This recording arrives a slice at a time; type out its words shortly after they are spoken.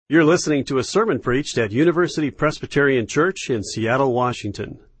You're listening to a sermon preached at University Presbyterian Church in Seattle,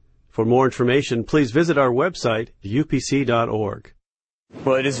 Washington. For more information, please visit our website, upc.org.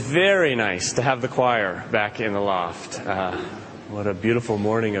 Well, it is very nice to have the choir back in the loft. What a beautiful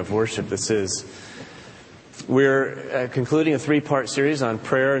morning of worship this is. We're concluding a three-part series on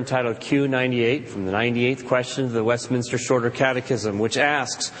prayer entitled Q98, from the 98th question to the Westminster Shorter Catechism, which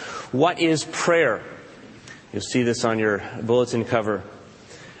asks, what is prayer? You'll see this on your bulletin cover.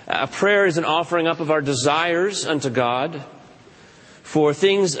 Prayer is an offering up of our desires unto God for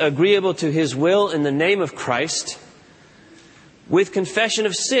things agreeable to His will in the name of Christ, with confession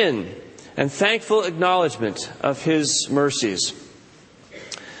of sin and thankful acknowledgement of His mercies.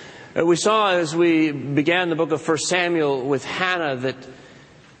 We saw as we began the book of 1 Samuel with Hannah that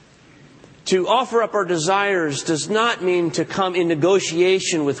to offer up our desires does not mean to come in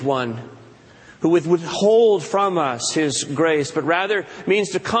negotiation with one who would withhold from us His grace, but rather means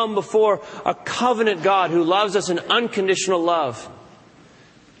to come before a covenant God who loves us in unconditional love.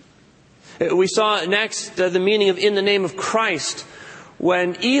 We saw next the meaning of in the name of Christ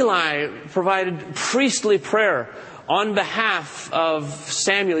when Eli provided priestly prayer on behalf of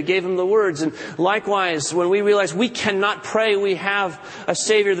Samuel. He gave him the words. And likewise, when we realize we cannot pray, we have a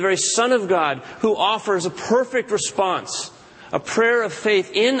Savior, the very Son of God, who offers a perfect response, a prayer of faith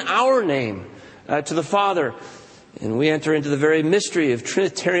in our name to the Father. And we enter into the very mystery of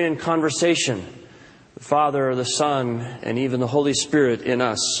Trinitarian conversation, the Father, the Son, and even the Holy Spirit in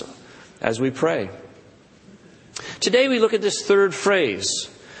us as we pray. Today we look at this third phrase,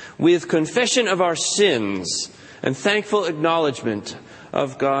 with confession of our sins and thankful acknowledgement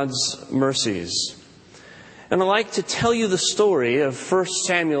of God's mercies. And I'd like to tell you the story of 1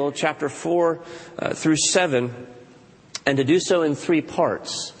 Samuel chapter 4 through 7, and to do so in three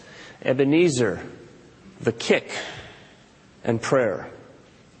parts: Ebenezer, the kick, and prayer.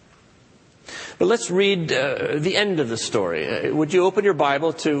 But let's read the end of the story. Would you open your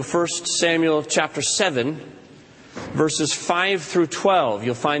Bible to 1 Samuel chapter 7, verses 5 through 12.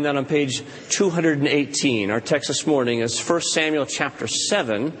 You'll find that on page 218. Our text this morning is 1 Samuel chapter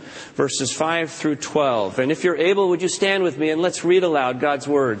 7, verses 5 through 12. And if you're able, would you stand with me and let's read aloud God's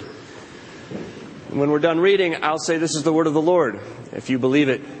Word. When we're done reading, I'll say, "This is the word of the Lord." If you believe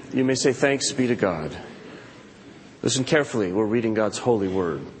it, you may say, "Thanks be to God." Listen carefully. We're reading God's holy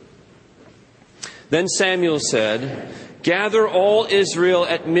word. Then Samuel said, "Gather all Israel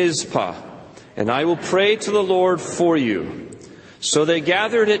at Mizpah, and I will pray to the Lord for you." So they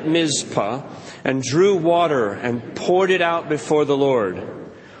gathered at Mizpah and drew water and poured it out before the Lord.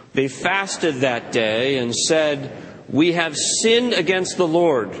 They fasted that day and said, "We have sinned against the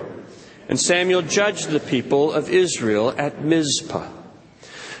Lord." And Samuel judged the people of Israel at Mizpah.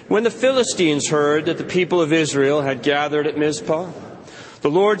 When the Philistines heard that the people of Israel had gathered at Mizpah, the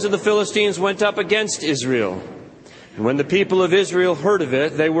lords of the Philistines went up against Israel. And when the people of Israel heard of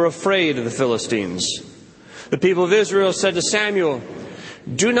it, they were afraid of the Philistines. The people of Israel said to Samuel,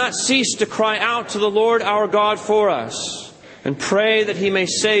 "Do not cease to cry out to the Lord our God for us, and pray that He may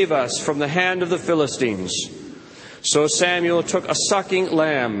save us from the hand of the Philistines." So Samuel took a sucking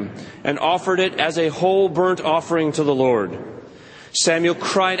lamb and offered it as a whole burnt offering to the Lord. Samuel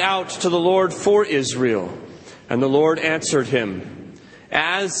cried out to the Lord for Israel, and the Lord answered him.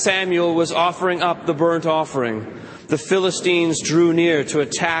 As Samuel was offering up the burnt offering, the Philistines drew near to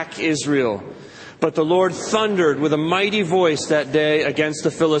attack Israel. But the Lord thundered with a mighty voice that day against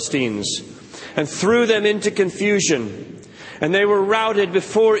the Philistines, and threw them into confusion, and they were routed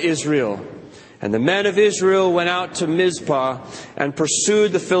before Israel. And the men of Israel went out to Mizpah and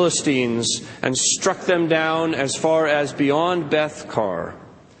pursued the Philistines and struck them down as far as beyond Beth-kar.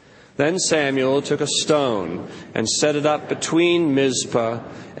 Then Samuel took a stone and set it up between Mizpah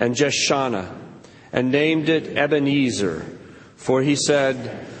and Jeshanah and named it Ebenezer, for he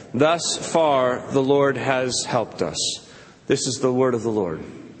said, "Thus far the Lord has helped us." This is the word of the Lord.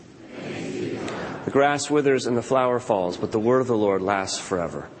 The grass withers and the flower falls, but the word of the Lord lasts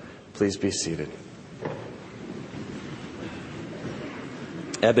forever. Please be seated.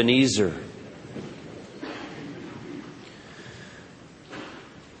 Ebenezer.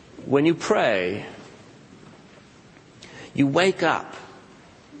 When you pray, you wake up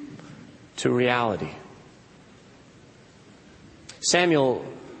to reality. Samuel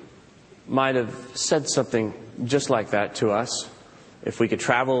might have said something just like that to us if we could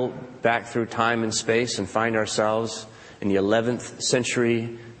travel back through time and space and find ourselves in the 11th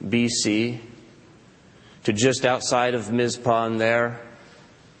century BC, to just outside of Mizpah, and there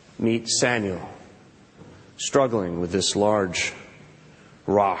meet Samuel struggling with this large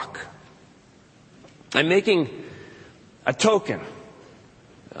rock. I'm making a token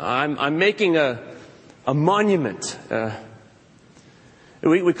I'm making a monument.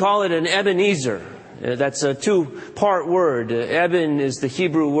 We call it an Ebenezer. That's a two-part word. Eben is the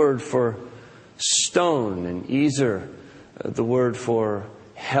Hebrew word for stone, and Ezer, the word for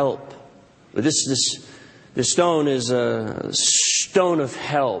help. This stone is a stone of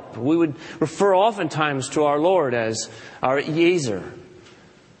help. We would refer oftentimes to our Lord as our Ezer,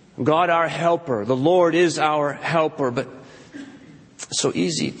 God our helper. The Lord is our helper, but it's so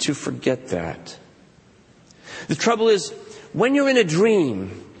easy to forget that. The trouble is, when you're in a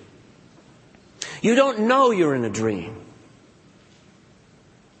dream, you don't know you're in a dream.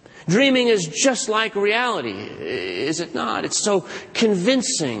 Dreaming is just like reality, is it not? It's so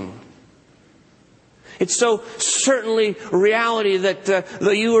convincing. It's so certainly reality that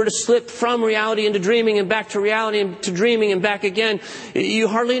you were to slip from reality into dreaming and back to reality into dreaming and back again. You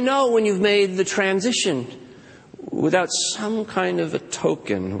hardly know when you've made the transition without some kind of a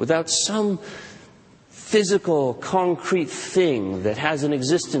token, without some physical, concrete thing that has an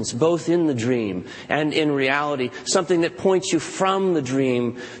existence both in the dream and in reality. Something that points you from the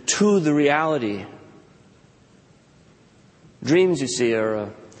dream to the reality. Dreams, you see, are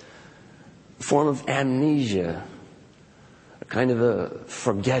a form of amnesia, a kind of a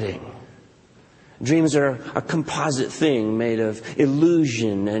forgetting. Dreams are a composite thing made of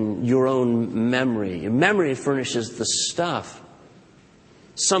illusion and your own memory. Your memory furnishes the stuff,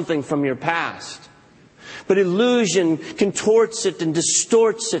 something from your past. But illusion contorts it and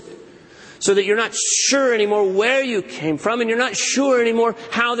distorts it so that you're not sure anymore where you came from, and you're not sure anymore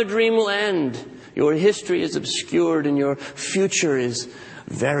how the dream will end. Your history is obscured and your future is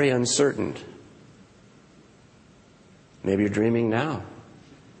very uncertain. Maybe you're dreaming now.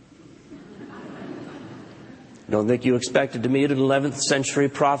 Don't think you expected to meet an 11th century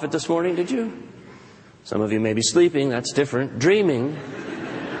prophet this morning, did you? Some of you may be sleeping, that's different. Dreaming.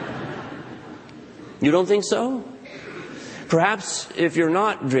 You don't think so? Perhaps if you're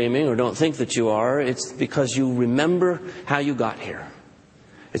not dreaming or don't think that you are, it's because you remember how you got here.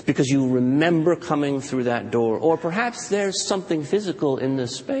 It's because you remember coming through that door. Or perhaps there's something physical in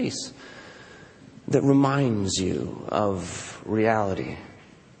this space that reminds you of reality.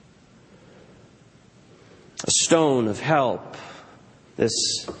 A stone of help,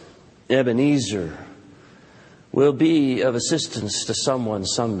 this Ebenezer, will be of assistance to someone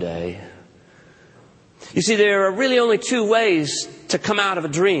someday. You see, there are really only two ways to come out of a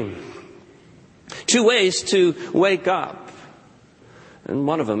dream. Two ways to wake up. And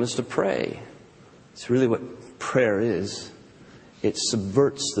one of them is to pray. It's really what prayer is. It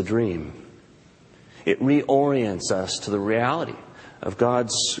subverts the dream. It reorients us to the reality of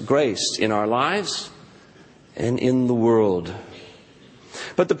God's grace in our lives and in the world.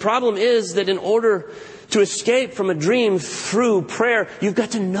 But the problem is that in order to escape from a dream through prayer, you've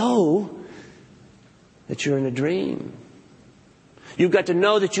got to know that you're in a dream. You've got to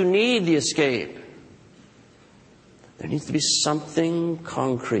know that you need the escape. There needs to be something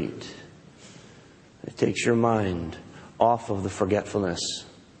concrete that takes your mind off of the forgetfulness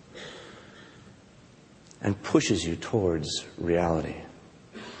and pushes you towards reality.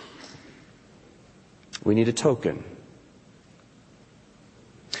 We need a token.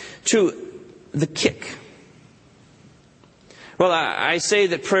 2, the kick. Well, I say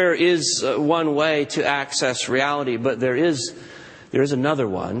that prayer is one way to access reality, but there is another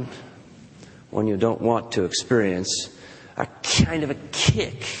one you don't want to experience, a kind of a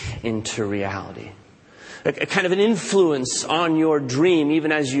kick into reality. A kind of an influence on your dream,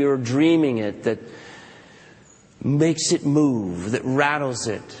 even as you're dreaming it, that makes it move, that rattles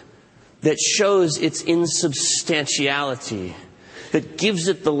it, that shows its insubstantiality, that gives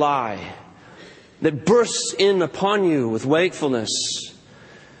it the lie, that bursts in upon you with wakefulness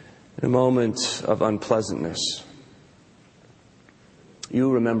in a moment of unpleasantness.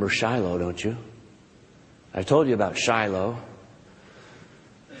 You remember Shiloh, don't you? I told you about Shiloh.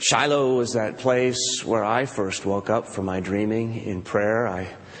 Shiloh was that place where I first woke up from my dreaming in prayer.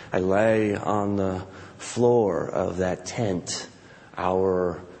 I lay on the floor of that tent,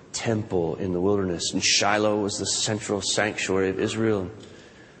 our temple in the wilderness. And Shiloh was the central sanctuary of Israel.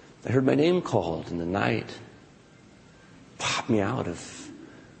 I heard my name called in the night. Popped me out of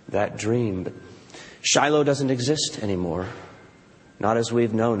that dream. But Shiloh doesn't exist anymore. Not as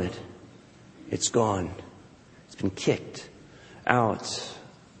we've known it. It's gone. It's been kicked out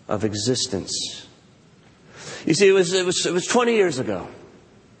of existence. You see, it was 20 years ago.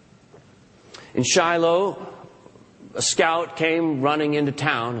 In Shiloh, a scout came running into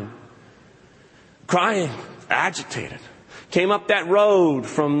town and crying, agitated. Came up that road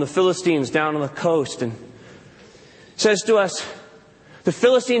from the Philistines down on the coast and says to us, The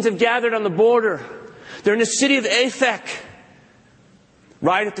Philistines have gathered on the border. They're in the city of Aphek,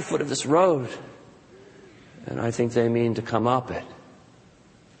 right at the foot of this road. And I think they mean to come up it.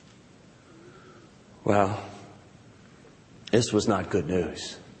 Well, this was not good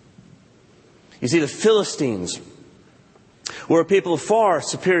news. You see, the Philistines were a people of far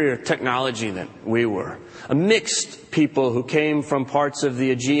superior technology than we were. A mixed people who came from parts of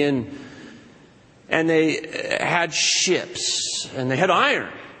the Aegean, and they had ships, and they had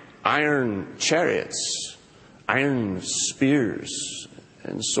iron chariots, iron spears,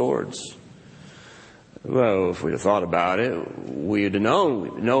 and swords. Well, if we'd have thought about it, we'd have known we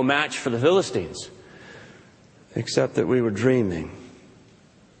were no match for the Philistines. Except that we were dreaming.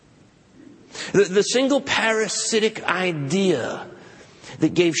 The single parasitic idea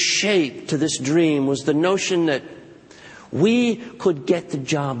that gave shape to this dream was the notion that we could get the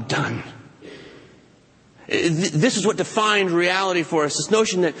job done. This is what defined reality for us, this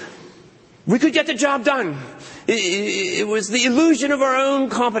notion that we could get the job done. It was the illusion of our own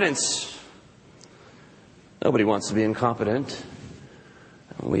competence. Nobody wants to be incompetent.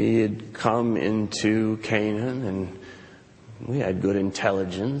 We had come into Canaan, and we had good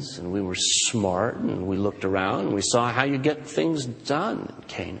intelligence, and we were smart, and we looked around, and we saw how you get things done in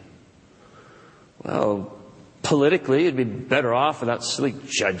Canaan. Well, politically, it'd be better off without silly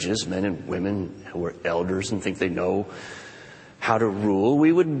judges, men and women who are elders and think they know how to rule.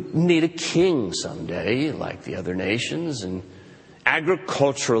 We would need a king someday, like the other nations, and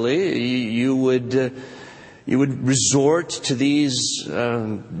agriculturally, you would resort to these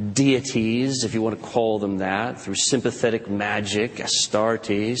deities, if you want to call them that, through sympathetic magic,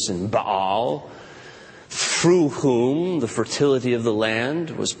 Astartes and Baal, through whom the fertility of the land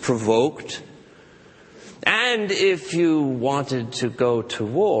was provoked. And if you wanted to go to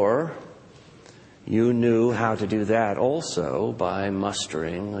war, you knew how to do that also by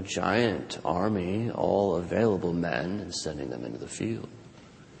mustering a giant army, all available men, and sending them into the field.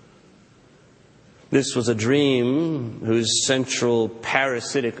 This was a dream whose central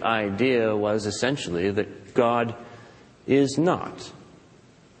parasitic idea was essentially that God is not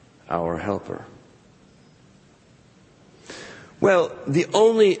our helper. Well, the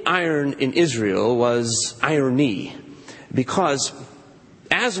only iron in Israel was irony, because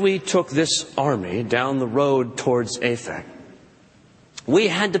as we took this army down the road towards Aphek, we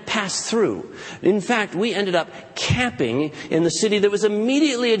had to pass through. In fact, we ended up camping in the city that was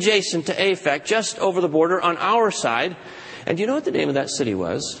immediately adjacent to Aphek, just over the border on our side. And do you know what the name of that city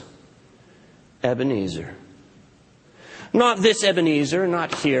was? Ebenezer. Not this Ebenezer,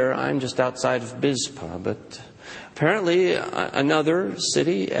 not here. I'm just outside of Bizpah. But apparently another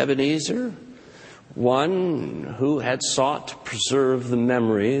city, Ebenezer, one who had sought to preserve the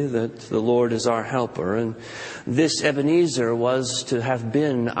memory that the Lord is our helper. And this Ebenezer was to have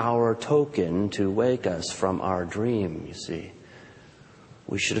been our token to wake us from our dream, you see.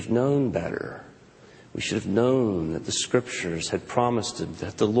 We should have known better. We should have known that the Scriptures had promised it,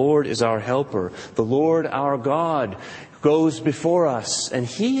 that the Lord is our helper. The Lord our God goes before us, and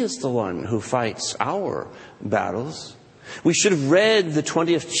He is the one who fights our battles. We should have read the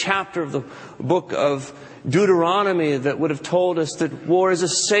 20th chapter of the book of Deuteronomy that would have told us that war is a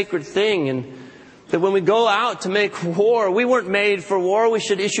sacred thing, and that when we go out to make war, we weren't made for war. We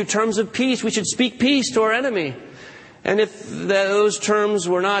should issue terms of peace. We should speak peace to our enemy. And if those terms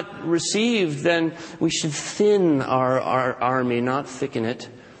were not received, then we should thin our army, not thicken it.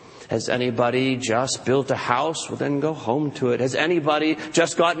 Has anybody just built a house? Well, then go home to it. Has anybody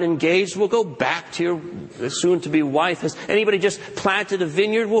just gotten engaged? Well, go back to your soon-to-be wife. Has anybody just planted a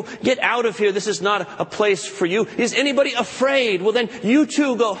vineyard? Well, get out of here. This is not a place for you. Is anybody afraid? Well, then you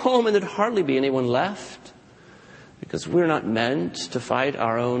too go home, and there'd hardly be anyone left. Because we're not meant to fight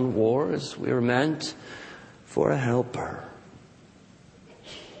our own wars. We're meant for a helper.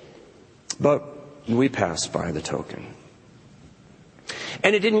 But we passed by the token.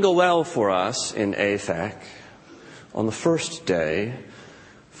 And it didn't go well for us in Aphek. On the first day,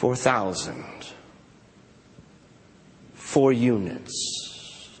 4,000. 4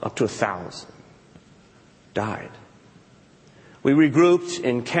 units, up to 1,000, died. We regrouped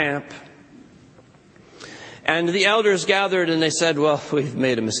in camp. And the elders gathered and they said, well, we've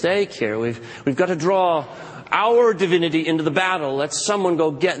made a mistake here. We've got to draw our divinity into the battle. Let someone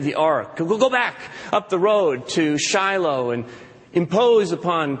go get the ark. We'll go back up the road to Shiloh and impose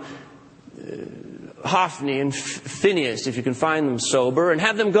upon Hophni and Phinehas, if you can find them sober, and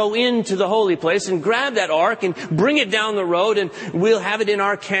have them go into the holy place and grab that ark and bring it down the road, and we'll have it in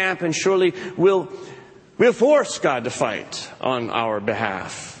our camp, and surely we'll force God to fight on our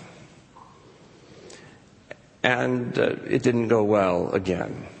behalf. And it didn't go well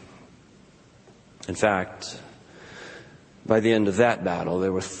again. In fact, by the end of that battle,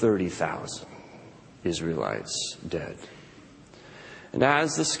 there were 30,000 Israelites dead. And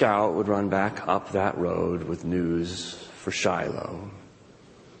as the scout would run back up that road with news for Shiloh,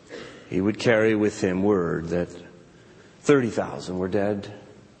 he would carry with him word that 30,000 were dead,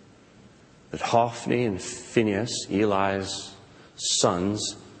 that Hophni and Phinehas, Eli's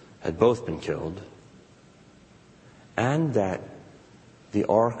sons, had both been killed, and that the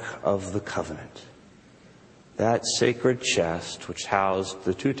Ark of the Covenant, that sacred chest which housed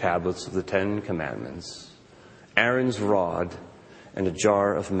the 2 tablets of the 10 Commandments, Aaron's rod, and a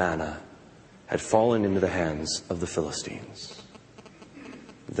jar of manna, had fallen into the hands of the Philistines.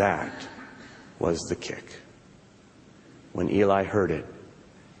 That was the kick. When Eli heard it,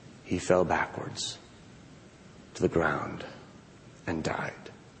 he fell backwards to the ground and died.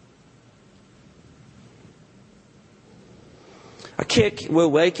 A kick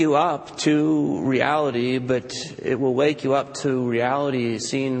will wake you up to reality, but it will wake you up to reality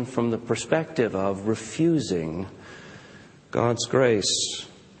seen from the perspective of refusing God's grace.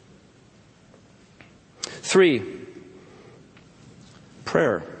 3,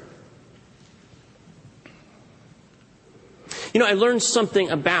 prayer. I learned something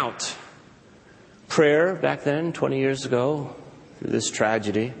about prayer back then, 20 years ago, through this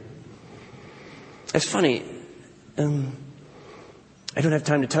tragedy. It's funny. I don't have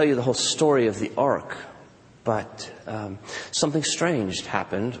time to tell you the whole story of the ark, but something strange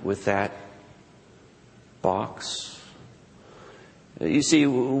happened with that box. You see,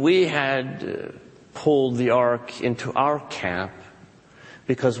 we had pulled the ark into our camp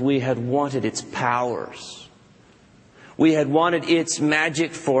because we had wanted its powers. We had wanted its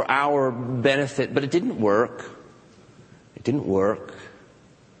magic for our benefit, but it didn't work. It didn't work.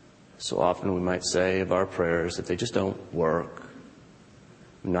 So often we might say of our prayers that they just don't work.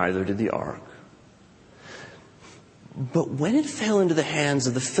 Neither did the ark. But when it fell into the hands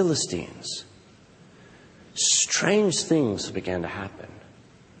of the Philistines, strange things began to happen.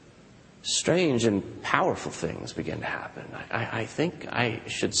 Strange and powerful things began to happen. I think I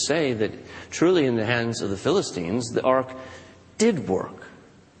should say that truly in the hands of the Philistines, the ark did work.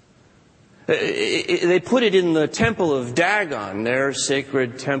 They put it in the temple of Dagon, their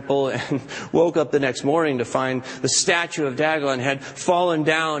sacred temple, and woke up the next morning to find the statue of Dagon had fallen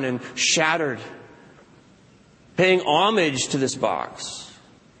down and shattered, paying homage to this box.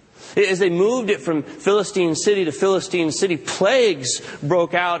 As they moved it from Philistine city to Philistine city, plagues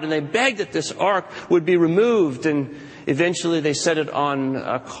broke out, and they begged that this ark would be removed. And eventually they set it on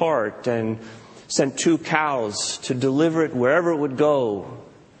a cart and sent 2 cows to deliver it wherever it would go,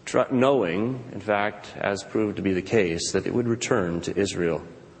 knowing, in fact, as proved to be the case, that it would return to Israel.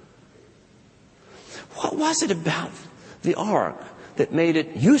 What was it about the ark that made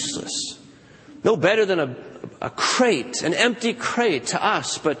it useless? No better than a crate, an empty crate to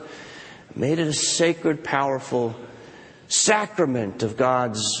us, but made it a sacred, powerful sacrament of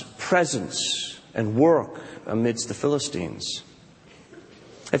God's presence and work amidst the Philistines.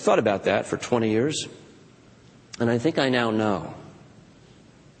 I thought about that for 20 years, and I think I now know.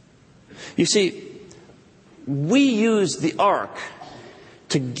 You see, we used the ark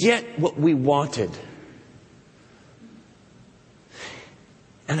to get what we wanted.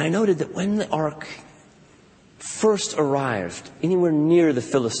 And I noted that when the ark first arrived anywhere near the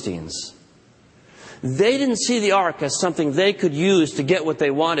Philistines, they didn't see the ark as something they could use to get what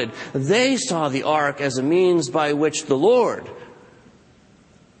they wanted. They saw the ark as a means by which the Lord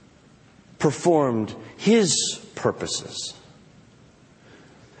performed His purposes.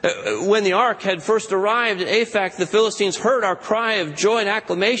 When the ark had first arrived at Aphek, the Philistines heard our cry of joy and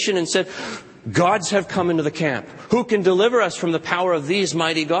acclamation and said, "Gods have come into the camp. Who can deliver us from the power of these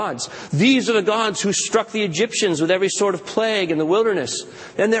mighty gods? These are the gods who struck the Egyptians with every sort of plague in the wilderness."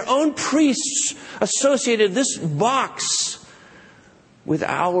 And their own priests associated this box with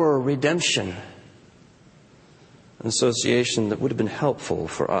our redemption. An association that would have been helpful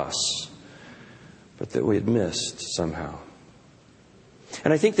for us, but that we had missed somehow.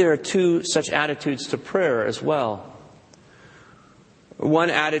 And I think there are 2 such attitudes to prayer as well. One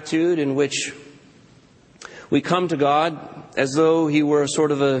attitude in which we come to God as though He were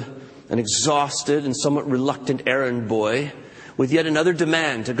sort of an exhausted and somewhat reluctant errand boy with yet another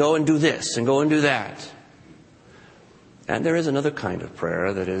demand to go and do this and go and do that. And there is another kind of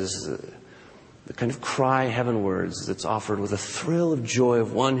prayer that is the kind of cry heavenwards that's offered with a thrill of joy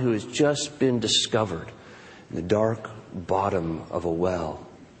of one who has just been discovered in the dark bottom of a well,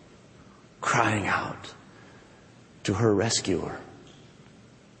 crying out to her rescuer.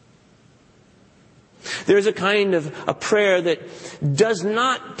 There's a kind of a prayer that does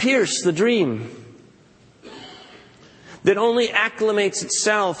not pierce the dream, that only acclimates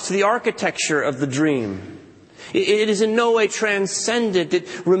itself to the architecture of the dream. It is in no way transcendent.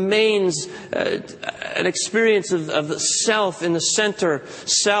 It remains an experience of the self in the center,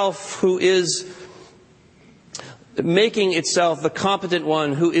 self who is making itself the competent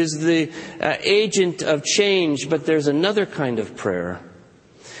one, who is the agent of change. But there's another kind of prayer.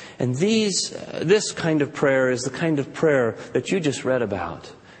 And this kind of prayer is the kind of prayer that you just read about.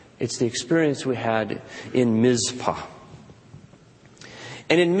 It's the experience we had in Mizpah.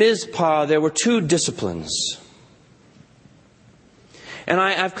 And in Mizpah, there were two disciplines. And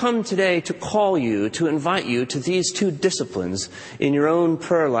I've come today to call you, to invite you to these two disciplines in your own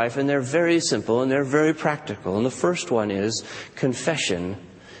prayer life. And they're very simple and they're very practical. And the first one is confession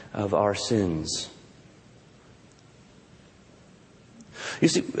of our sins. You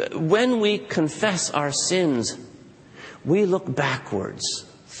see, when we confess our sins, we look backwards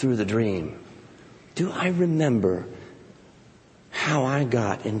through the dream. Do I remember how I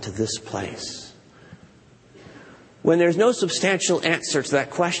got into this place? When there's no substantial answer to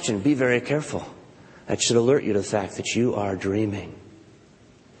that question, be very careful. That should alert you to the fact that you are dreaming.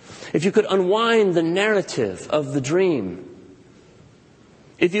 If you could unwind the narrative of the dream,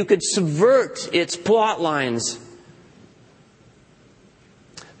 if you could subvert its plot lines,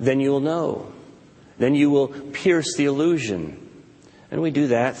 then you will know. Then you will pierce the illusion. And we do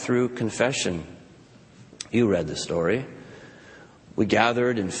that through confession. You read the story. We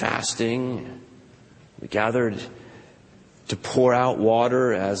gathered in fasting. We gathered to pour out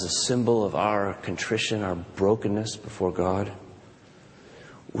water as a symbol of our contrition, our brokenness before God.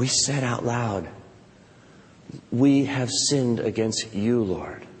 We said out loud, "We have sinned against you,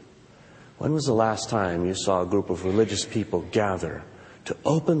 Lord." When was the last time you saw a group of religious people gather to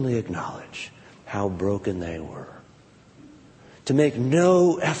openly acknowledge how broken they were? To make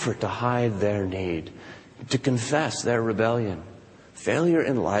no effort to hide their need, to confess their rebellion, failure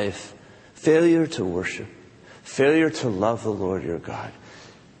in life, failure to worship, failure to love the Lord your God.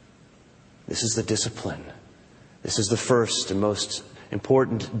 This is the discipline. This is the first and most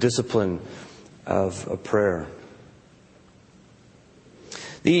important discipline of a prayer.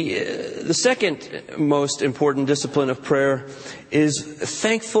 The second most important discipline of prayer is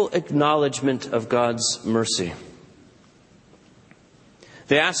thankful acknowledgement of God's mercy.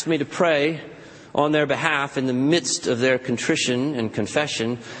 They asked me to pray on their behalf in the midst of their contrition and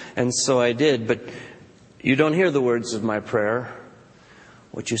confession, and so I did. But you don't hear the words of my prayer.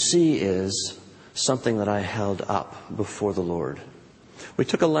 What you see is something that I held up before the Lord. We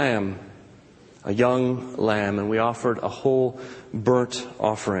took a lamb, a young lamb, and we offered a whole burnt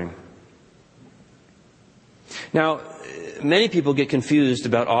offering. Now, many people get confused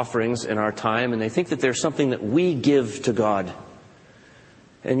about offerings in our time, and they think that they're something that we give to God.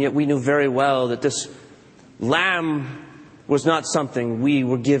 And yet we knew very well that this lamb was not something we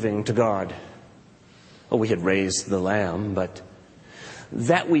were giving to God. Well, we had raised the lamb, but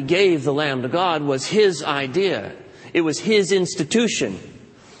that we gave the lamb to God was His idea. It was His institution.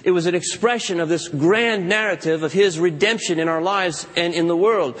 It was an expression of this grand narrative of His redemption in our lives and in the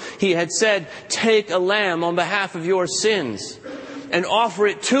world. He had said, "Take a lamb on behalf of your sins and offer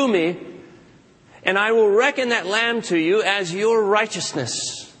it to me, and I will reckon that lamb to you as your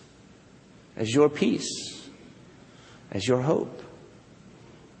righteousness, as your peace, as your hope."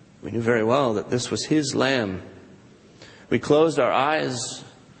 We knew very well that this was His lamb. We closed our eyes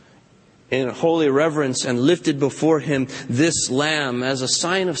in holy reverence and lifted before Him this lamb as a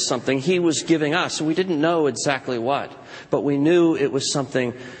sign of something He was giving us. We didn't know exactly what, but we knew it was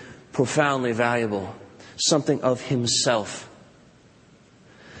something profoundly valuable, something of Himself.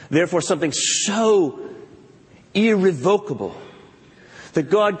 Therefore, something so irrevocable that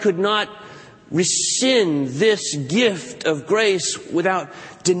God could not rescind this gift of grace without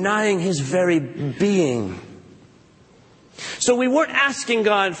denying His very being. So we weren't asking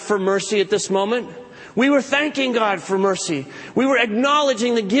God for mercy at this moment. We were thanking God for mercy. We were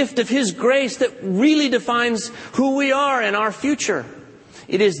acknowledging the gift of His grace that really defines who we are and our future.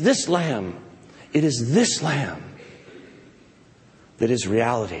 It is this lamb. It is this lamb that is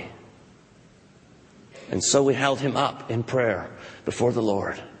reality. And so we held Him up in prayer before the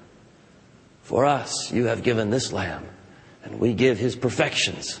Lord. For us, you have given this lamb, and we give His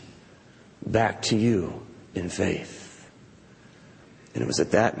perfections back to you in faith. And it was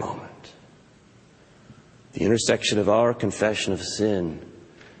at that moment, the intersection of our confession of sin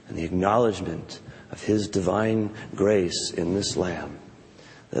and the acknowledgement of His divine grace in this lamb,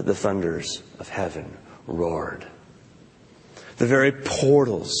 that the thunders of heaven roared. The very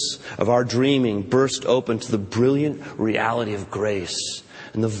portals of our dreaming burst open to the brilliant reality of grace.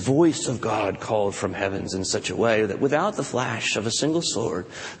 And the voice of God called from heavens in such a way that without the flash of a single sword,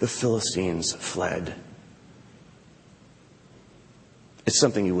 the Philistines fled. It's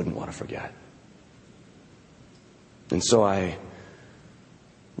something you wouldn't want to forget. And so I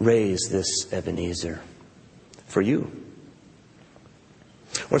raise this Ebenezer for you.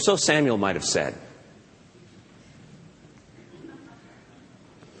 Or so Samuel might have said.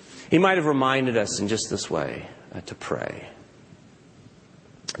 He might have reminded us in just this way to pray.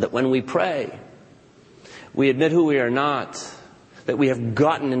 That when we pray, we admit who we are not, that we have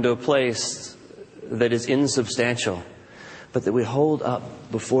gotten into a place that is insubstantial, but that we hold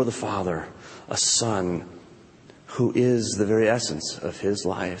up before the Father a Son who is the very essence of His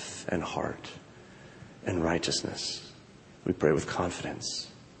life and heart and righteousness. We pray with confidence.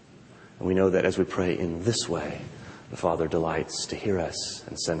 And we know that as we pray in this way, the Father delights to hear us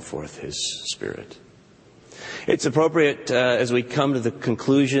and send forth His Spirit. It's appropriate as we come to the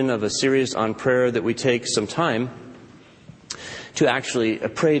conclusion of a series on prayer that we take some time to actually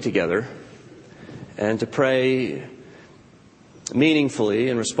pray together and to pray meaningfully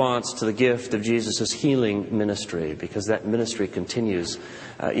in response to the gift of Jesus' healing ministry, because that ministry continues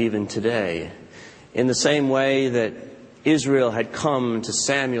even today. In the same way that Israel had come to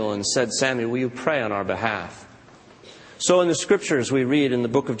Samuel and said, "Samuel, will you pray on our behalf?" So in the Scriptures we read in the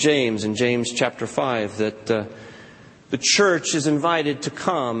book of James, in James chapter 5, that the church is invited to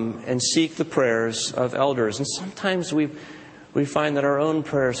come and seek the prayers of elders. And sometimes we find that our own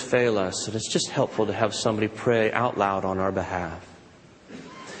prayers fail us, and it's just helpful to have somebody pray out loud on our behalf.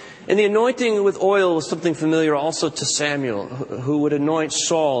 And the anointing with oil was something familiar also to Samuel, who would anoint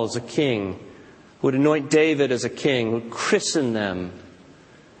Saul as a king, who would anoint David as a king, who would christen them.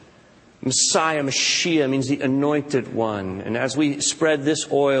 Messiah, Mashiach, means the anointed one. And as we spread this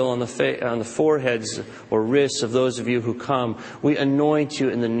oil on the foreheads or wrists of those of you who come, we anoint you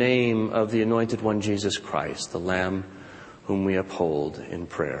in the name of the anointed one, Jesus Christ, the Lamb whom we uphold in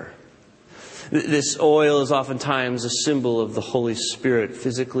prayer. This oil is oftentimes a symbol of the Holy Spirit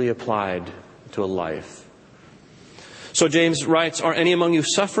physically applied to a life. So James writes, "Are any among you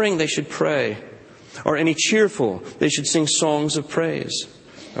suffering? They should pray. Are any cheerful? They should sing songs of praise.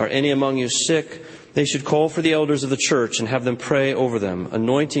 Are any among you sick? They should call for the elders of the church and have them pray over them,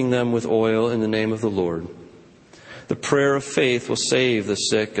 anointing them with oil in the name of the Lord. The prayer of faith will save the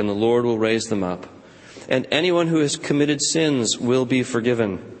sick, and the Lord will raise them up. And anyone who has committed sins will be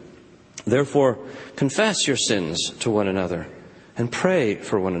forgiven. Therefore, confess your sins to one another and pray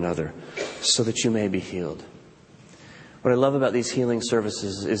for one another so that you may be healed." What I love about these healing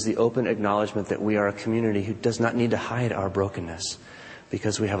services is the open acknowledgement that we are a community who does not need to hide our brokenness,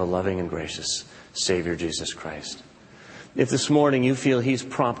 because we have a loving and gracious Savior, Jesus Christ. If this morning you feel He's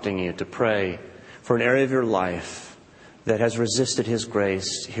prompting you to pray for an area of your life that has resisted His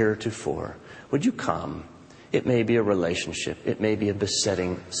grace heretofore, would you come? It may be a relationship. It may be a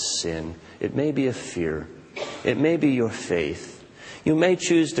besetting sin. It may be a fear. It may be your faith. You may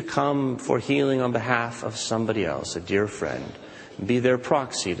choose to come for healing on behalf of somebody else, a dear friend. Be their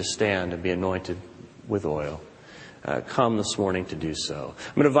proxy to stand and be anointed with oil. Come this morning to do so.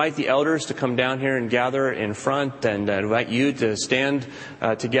 I'm going to invite the elders to come down here and gather in front, and invite you to stand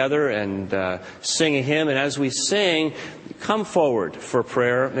together and sing a hymn. And as we sing, come forward for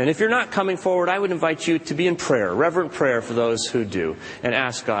prayer. And if you're not coming forward, I would invite you to be in prayer, reverent prayer for those who do, and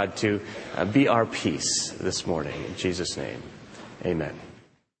ask God to be our peace this morning. In Jesus' name, amen.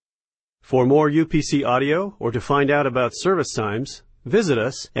 For more UPC audio or to find out about service times, visit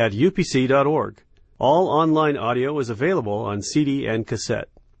us at upc.org. All online audio is available on CD and cassette.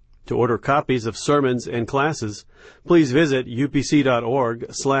 To order copies of sermons and classes, please visit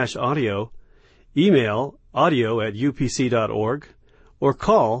upc.org/audio, email audio@upc.org, or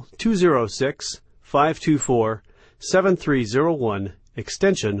call 206-524-7301,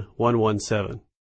 extension 117.